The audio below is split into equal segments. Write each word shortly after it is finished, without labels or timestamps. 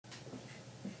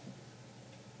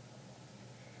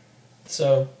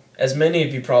So, as many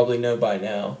of you probably know by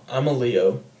now, I'm a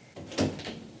Leo.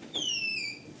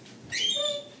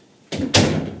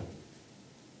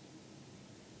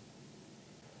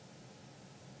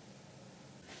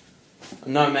 I'm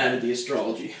not mad at the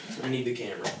astrology. I need the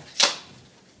camera.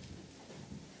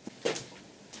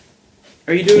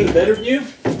 Are you doing a better view?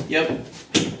 Yep.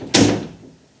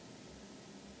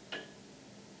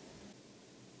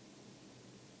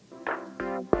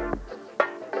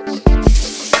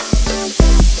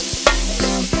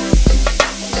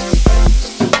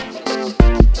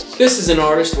 This is an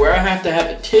artist where I have to have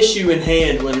a tissue in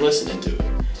hand when listening to it.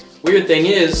 Weird thing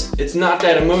is, it's not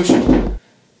that emotional.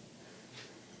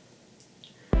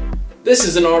 This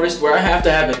is an artist where I have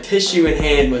to have a tissue in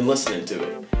hand when listening to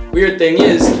it. Weird thing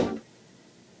is,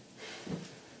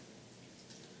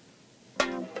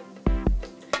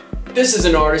 this is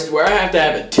an artist where I have to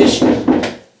have a tissue.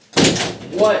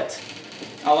 What?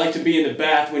 I like to be in the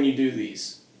bath when you do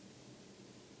these.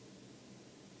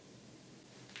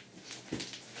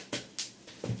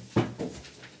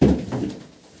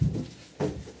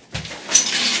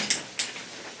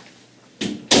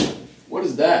 What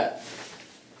is that?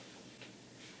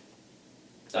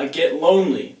 I get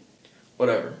lonely.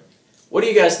 Whatever. What do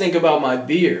you guys think about my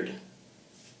beard?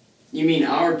 You mean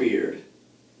our beard?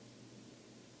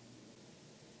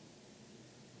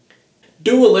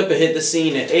 Dua Lipa hit the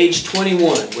scene at age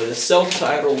 21 with a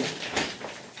self-titled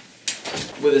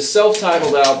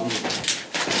album.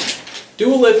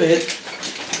 Dua Lipa hit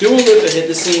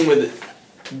the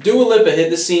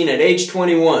scene at age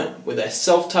 21 with a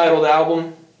self-titled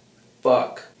album.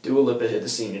 Fuck. Dua Lipa hit the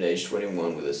scene at age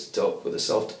 21 with a self-titled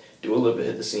album. Dua Lipa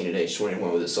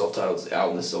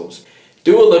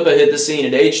hit the scene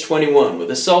at age 21 with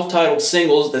the self-titled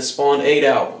singles that spawned 8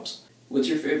 albums. What's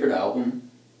your favorite album?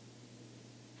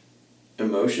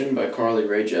 Emotion by Carly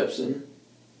Rae Jepsen.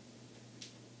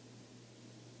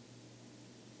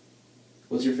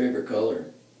 What's your favorite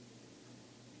color?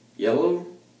 Yellow?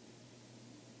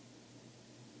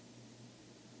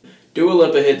 Dua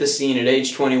Lipa hit the scene at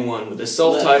age 21 with a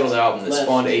self-titled album that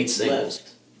spawned 8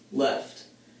 singles. Left.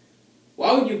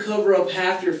 Why would you cover up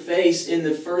half your face in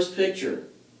the first picture?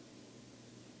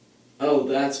 Oh,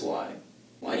 that's why.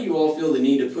 Why do you all feel the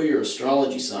need to put your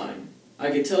astrology sign? I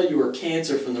could tell you were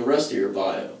Cancer from the rest of your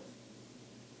bio.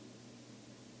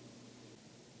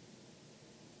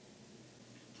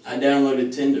 I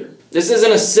downloaded Tinder. This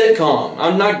isn't a sitcom.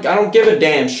 I don't give a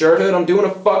damn, Shirthood. I'm doing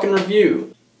a fucking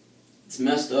review. It's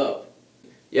messed up.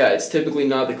 Yeah, it's typically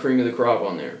not the cream of the crop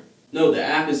on there. No, the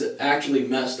app is actually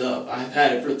messed up. I've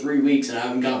had it for 3 weeks and I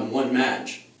haven't gotten one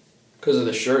match. Because of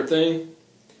the shirt thing?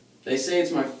 They say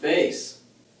it's my face.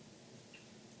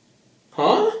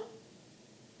 Huh?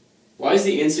 Why is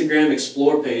the Instagram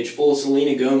Explore page full of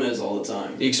Selena Gomez all the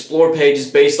time? The Explore page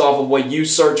is based off of what you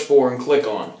search for and click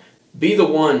on. Be the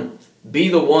One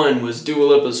was Dua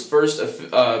Lipa's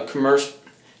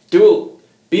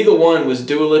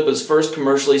first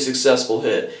commercially successful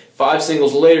hit. 5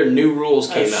 singles later, New Rules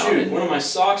came out. And one of my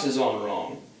socks is on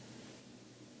wrong.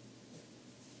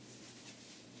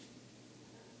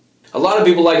 A lot of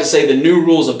people like to say the New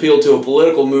Rules appeal to a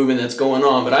political movement that's going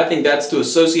on, but I think that's to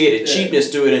associate a cheapness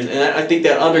to it, and I think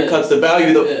that undercuts the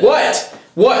value of the... What?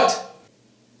 What?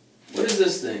 What is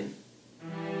this thing?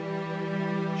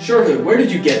 Shirthood, where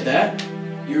did you get that?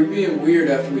 You were being weird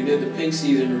after we did the Pink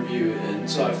Season review, and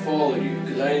so I followed you,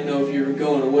 because I didn't know if you were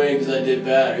going away because I did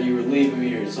bad, or you were leaving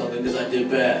me or something because I did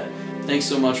bad. Thanks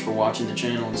so much for watching the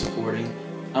channel and supporting.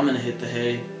 I'm gonna hit the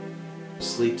hay.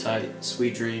 Sleep tight.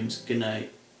 Sweet dreams. Good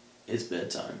night. It's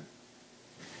bedtime.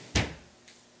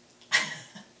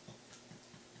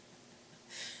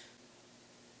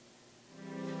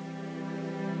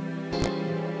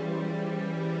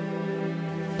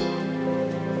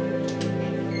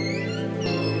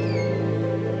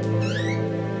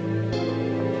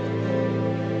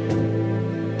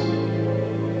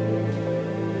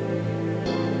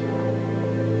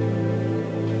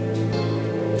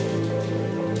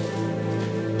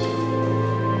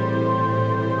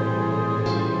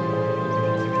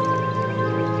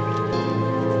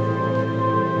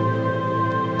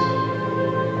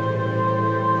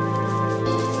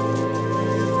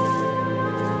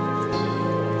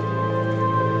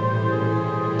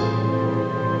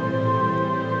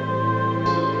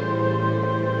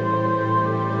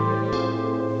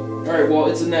 Alright, well,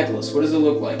 it's a necklace. What does it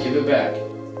look like? Give it back.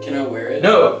 Can I wear it?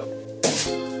 No!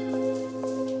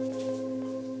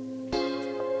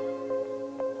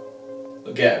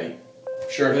 Look at me.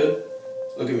 Shirthood,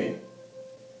 look at me.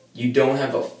 You don't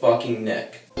have a fucking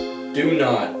neck. Do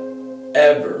not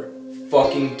ever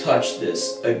fucking touch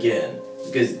this again.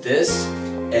 Because this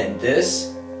and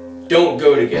this don't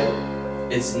go together.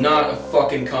 It's not a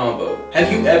fucking combo.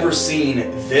 Have you ever seen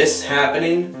this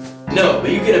happening? No,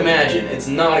 but you can imagine, it's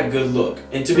not a good look.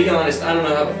 And to be honest, I don't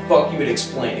know how the fuck you would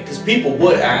explain it, because people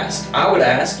would ask. I would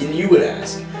ask, and you would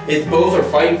ask. If both are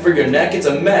fighting for your neck, it's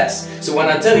a mess. So when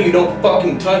I tell you don't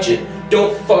fucking touch it,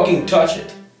 don't fucking touch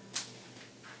it.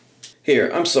 Here,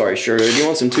 I'm sorry, Shirter. Do you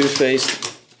want some toothpaste?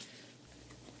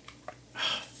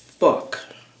 Fuck.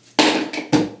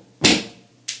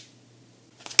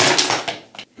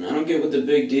 I don't get what the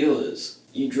big deal is.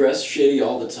 You dress shitty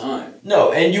all the time.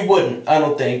 No, and you wouldn't, I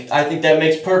don't think. I think that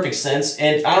makes perfect sense,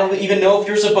 and I don't even know if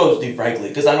you're supposed to, frankly,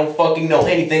 because I don't fucking know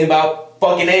anything about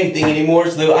fucking anything anymore,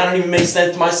 so I don't even make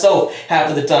sense to myself half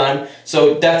of the time,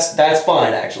 so that's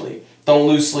fine, actually. Don't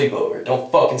lose sleep over it.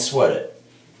 Don't fucking sweat it.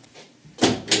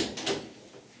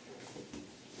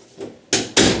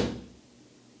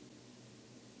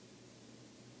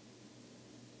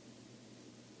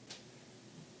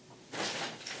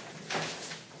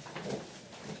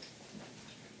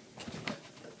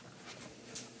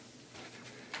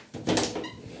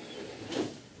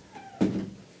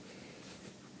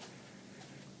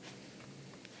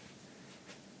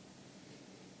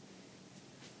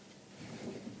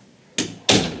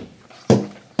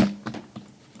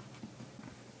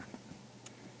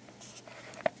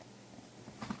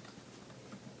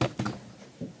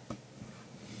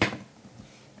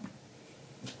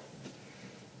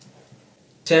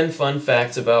 Ten fun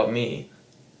facts about me.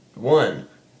 1.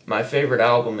 My favorite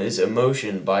album is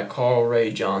Emotion by Carl Ray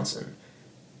Johnson.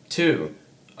 2.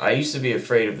 I used to be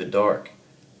afraid of the dark.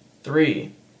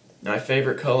 3. My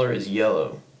favorite color is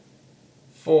yellow.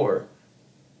 4.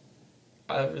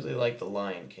 I really like The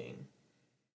Lion King.